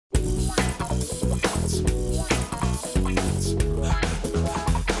Hey,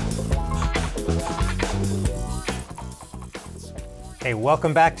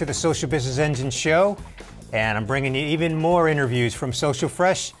 welcome back to the Social Business Engine Show, and I'm bringing you even more interviews from Social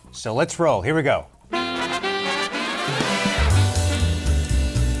Fresh, so let's roll. Here we go.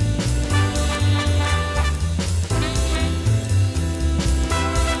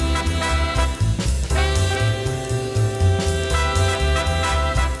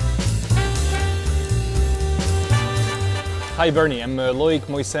 Hi Bernie, I'm Loic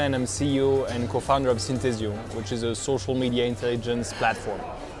Moisand. I'm CEO and co-founder of Synthesio, which is a social media intelligence platform.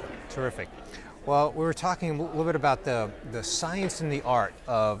 Terrific. Well, we were talking a little bit about the science and the art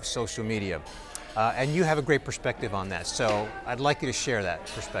of social media, and you have a great perspective on that, so I'd like you to share that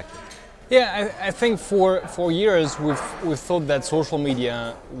perspective. Yeah, I think for years we've thought that social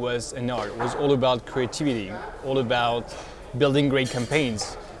media was an art. It was all about creativity, all about building great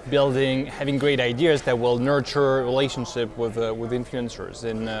campaigns, having great ideas that will nurture a relationship with influencers.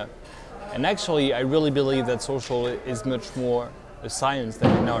 And actually, I really believe that social is much more a science than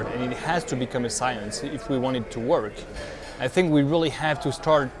an art, and it has to become a science if we want it to work. I think we really have to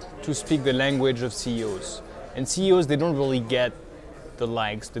start to speak the language of CEOs. And CEOs, they don't really get the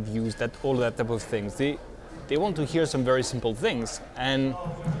likes, the views, all that type of things. They want to hear some very simple things. And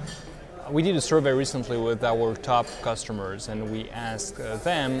we did a survey recently with our top customers, and we asked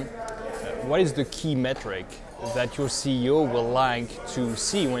them, what is the key metric that your CEO will like to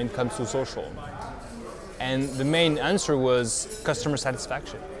see when it comes to social? And the main answer was customer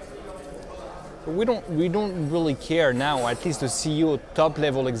satisfaction. We don't really care now, at least the CEO,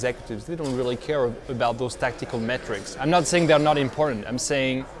 top-level executives, they don't really care about those tactical metrics. I'm not saying they're not important. I'm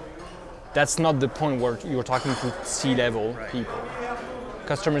saying that's not the point where you're talking to C-level people.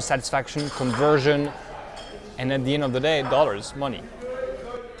 Customer satisfaction, conversion, and at the end of the day, dollars, money.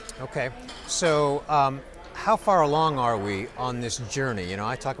 Okay, so how far along are we on this journey? You know,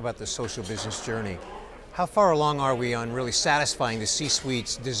 I talk about the social business journey. How far along are we on really satisfying the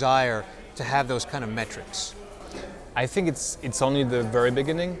C-suite's desire to have those kind of metrics? I think it's only the very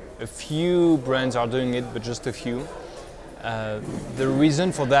beginning. A few brands are doing it, but just a few. The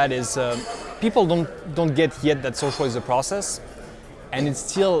reason for that is people don't get yet that social is a process. And it's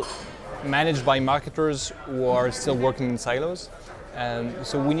still managed by marketers who are still working in silos.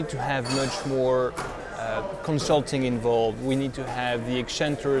 So we need to have much more consulting involved. We need to have the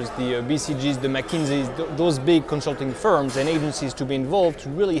Accentures, the BCGs, the McKinseys, those big consulting firms and agencies to be involved to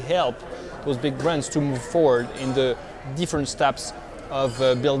really help those big brands to move forward in the different steps of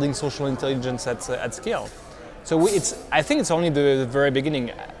building social intelligence at scale. So I think it's only the very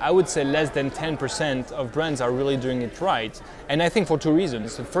beginning. I would say less than 10% of brands are really doing it right. And I think for two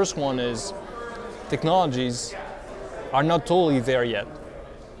reasons. The first one is technologies are not totally there yet.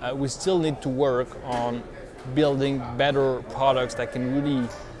 We still need to work on building better products that can really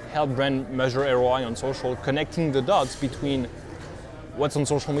help brand measure ROI on social, connecting the dots between what's on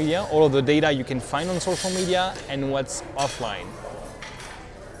social media, all of the data you can find on social media, and what's offline.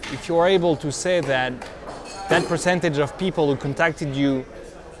 If you are able to say that percentage of people who contacted you,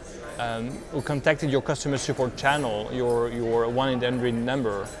 who contacted your customer support channel, your 1-800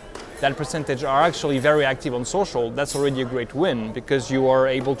 number, that percentage are actually very active on social, that's already a great win because you are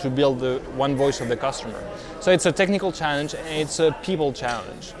able to build the one voice of the customer. So it's a technical challenge and it's a people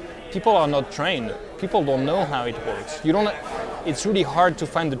challenge. People are not trained. People don't know how it works. It's really hard to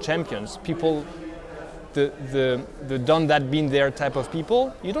find the champions. People, the done that, been there type of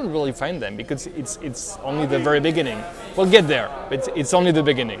people, you don't really find them because it's only the very beginning. We'll get there, but it's only the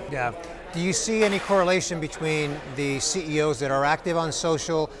beginning. Yeah. Do you see any correlation between the CEOs that are active on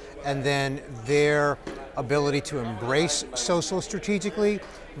social and then their ability to embrace social strategically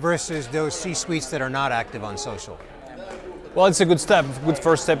versus those C-suites that are not active on social? Well, it's a good step, good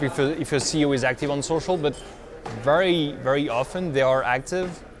first step if a CEO is active on social, but very, very often they are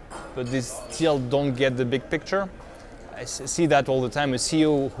active, but they still don't get the big picture. I see that all the time, a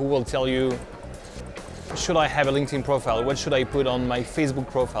CEO who will tell you, should I have a LinkedIn profile? What should I put on my Facebook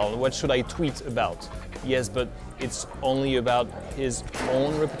profile? What should I tweet about? Yes, but it's only about his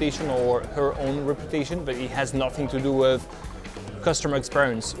own reputation or her own reputation, but it has nothing to do with customer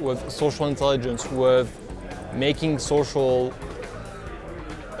experience, with social intelligence, with making social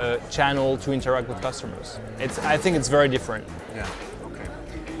channel to interact with customers. I think it's very different. Yeah. Okay.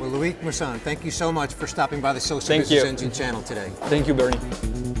 Well, Loic Moisand, thank you so much for stopping by the Social Business Engine channel today. Thank you, Bernie.